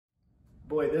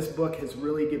Boy, this book has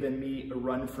really given me a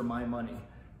run for my money.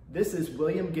 This is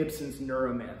William Gibson's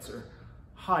Neuromancer.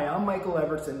 Hi, I'm Michael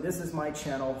Everts, and this is my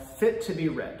channel, Fit to be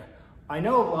Read. I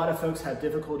know a lot of folks have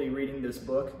difficulty reading this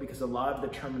book because a lot of the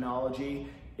terminology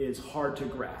is hard to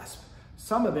grasp.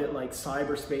 Some of it, like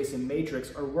cyberspace and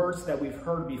matrix, are words that we've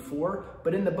heard before,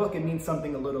 but in the book it means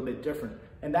something a little bit different,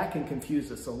 and that can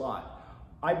confuse us a lot.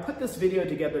 I put this video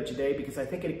together today because I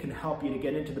think it can help you to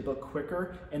get into the book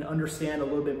quicker and understand a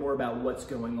little bit more about what's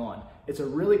going on. It's a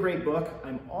really great book.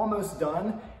 I'm almost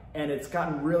done, and it's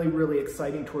gotten really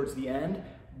exciting towards the end,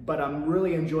 but I'm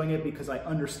really enjoying it because I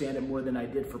understand it more than I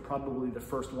did for probably the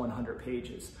first 100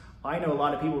 pages. I know a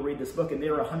lot of people read this book and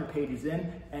they're 100 pages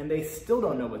in and they still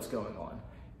don't know what's going on.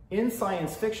 In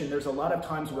science fiction, there's a lot of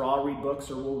times where I'll read books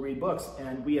or we'll read books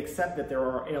and we accept that there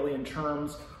are alien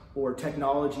terms or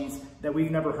technologies that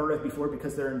we've never heard of before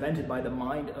because they're invented by the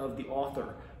mind of the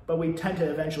author, but we tend to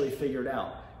eventually figure it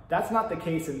out. That's not the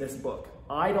case in this book.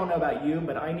 I don't know about you,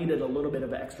 but I needed a little bit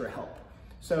of extra help.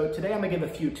 So today I'm gonna give a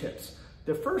few tips.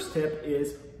 The first tip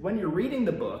is when you're reading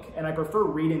the book, and I prefer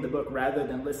reading the book rather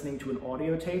than listening to an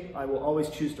audio tape. I will always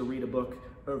choose to read a book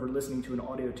over listening to an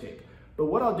audio tape. But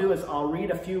what I'll do is I'll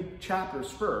read a few chapters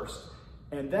first,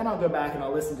 and then I'll go back and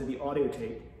I'll listen to the audio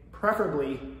tape,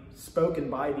 preferably spoken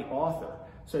by the author.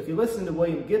 So if you listen to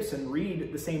William Gibson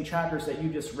read the same chapters that you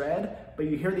just read, but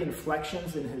you hear the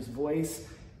inflections in his voice,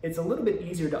 it's a little bit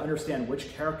easier to understand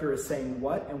which character is saying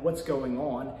what and what's going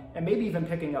on, and maybe even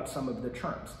picking up some of the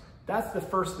terms. That's the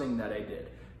first thing that I did.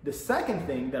 The second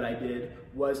thing that I did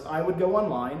was I would go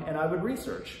online and I would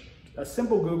research. A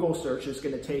simple Google search is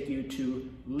going to take you to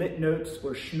LitNotes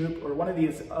or Schnoop or one of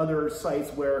these other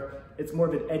sites where it's more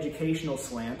of an educational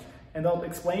slant, and they'll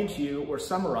explain to you or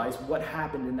summarize what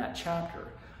happened in that chapter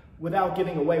without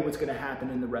giving away what's going to happen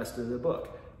in the rest of the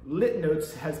book.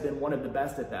 LitNotes has been one of the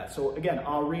best at that. So again,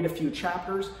 I'll read a few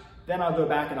chapters, then I'll go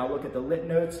back and I'll look at the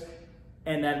LitNotes,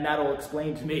 and then that'll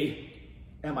explain to me,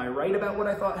 am I right about what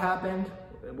I thought happened?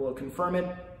 Will it confirm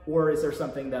it? Or is there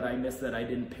something that I missed that I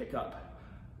didn't pick up?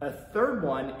 A third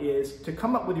one is to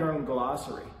come up with your own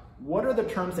glossary. What are the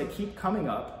terms that keep coming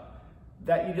up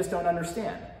that you just don't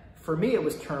understand? For me, it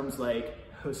was terms like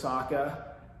Hosaka,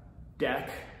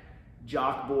 deck,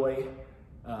 jock boy,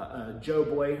 Joe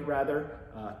boy rather,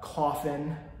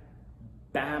 Coffin,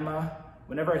 BAMA.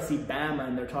 Whenever I see BAMA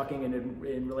and they're talking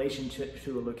in relation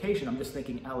to a location, I'm just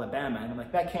thinking Alabama, and I'm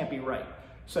like, that can't be right.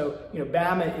 So, you know,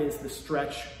 BAMA is the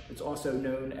stretch. It's also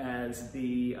known as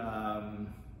the,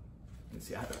 let's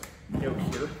see, I have a note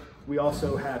here. We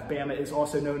also have, BAMA is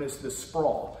also known as the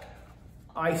Sprawl.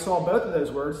 I saw both of those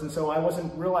words, and so I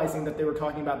wasn't realizing that they were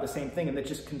talking about the same thing, and that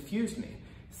just confused me.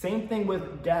 Same thing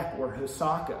with deck or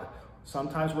Hosaka.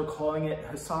 Sometimes we're calling it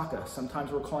Hosaka,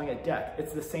 sometimes we're calling it deck.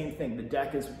 It's the same thing. The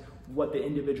deck is what the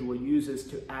individual uses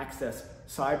to access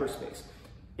cyberspace.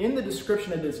 In the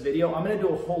description of this video, I'm going to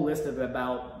do a whole list of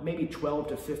about maybe 12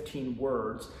 to 15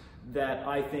 words that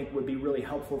I think would be really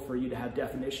helpful for you to have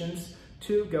definitions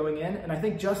to going in. And I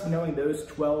think just knowing those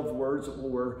 12 words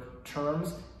or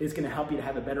terms is going to help you to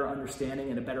have a better understanding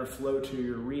and a better flow to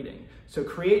your reading. So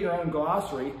create your own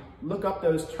glossary, look up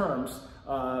those terms,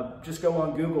 just go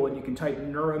on Google and you can type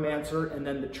Neuromancer and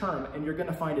then the term, and you're going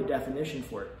to find a definition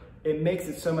for it. It makes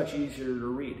it so much easier to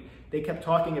read. They kept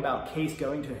talking about Case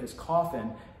going to his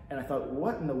coffin, and I thought,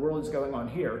 what in the world is going on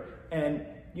here? And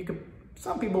you could,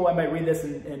 some people might read this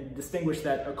and distinguish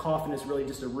that a coffin is really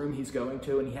just a room he's going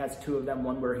to, and he has two of them,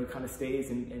 one where he kind of stays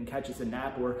and catches a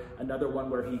nap, or another one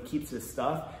where he keeps his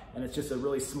stuff, and it's just a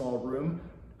really small room.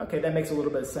 Okay, that makes a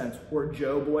little bit of sense. Or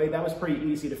Joe Boy, that was pretty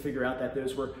easy to figure out that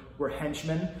those were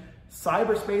henchmen.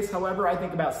 Cyberspace, however, I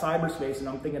think about cyberspace and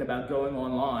I'm thinking about going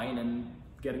online and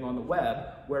getting on the web,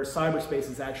 where cyberspace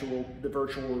is the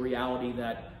virtual reality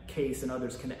that Case and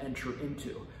others can enter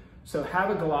into. So have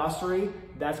a glossary.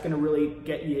 That's going to really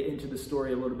get you into the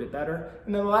story a little bit better.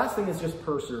 And then the last thing is just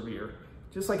persevere.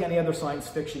 Just like any other science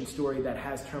fiction story that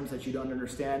has terms that you don't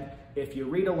understand, if you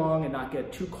read along and not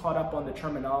get too caught up on the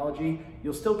terminology,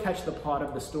 you'll still catch the plot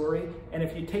of the story. And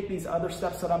if you take these other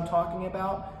steps that I'm talking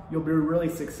about, you'll be really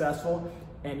successful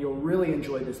and you'll really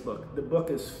enjoy this book. The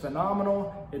book is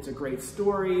phenomenal. It's a great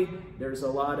story. There's a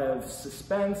lot of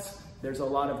suspense. There's a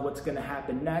lot of what's going to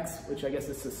happen next, which I guess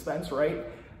is suspense, right?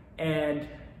 And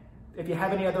if you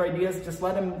have any other ideas, just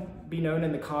let them be known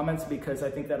in the comments because I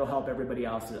think that'll help everybody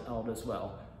else out as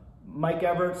well. Mike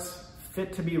Everts,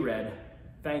 Fit to be Read.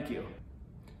 Thank you.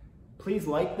 Please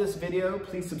like this video,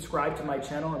 please subscribe to my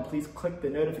channel, and please click the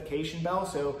notification bell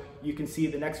so you can see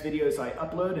the next videos I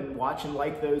upload and watch and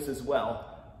like those as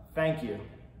well. Thank you.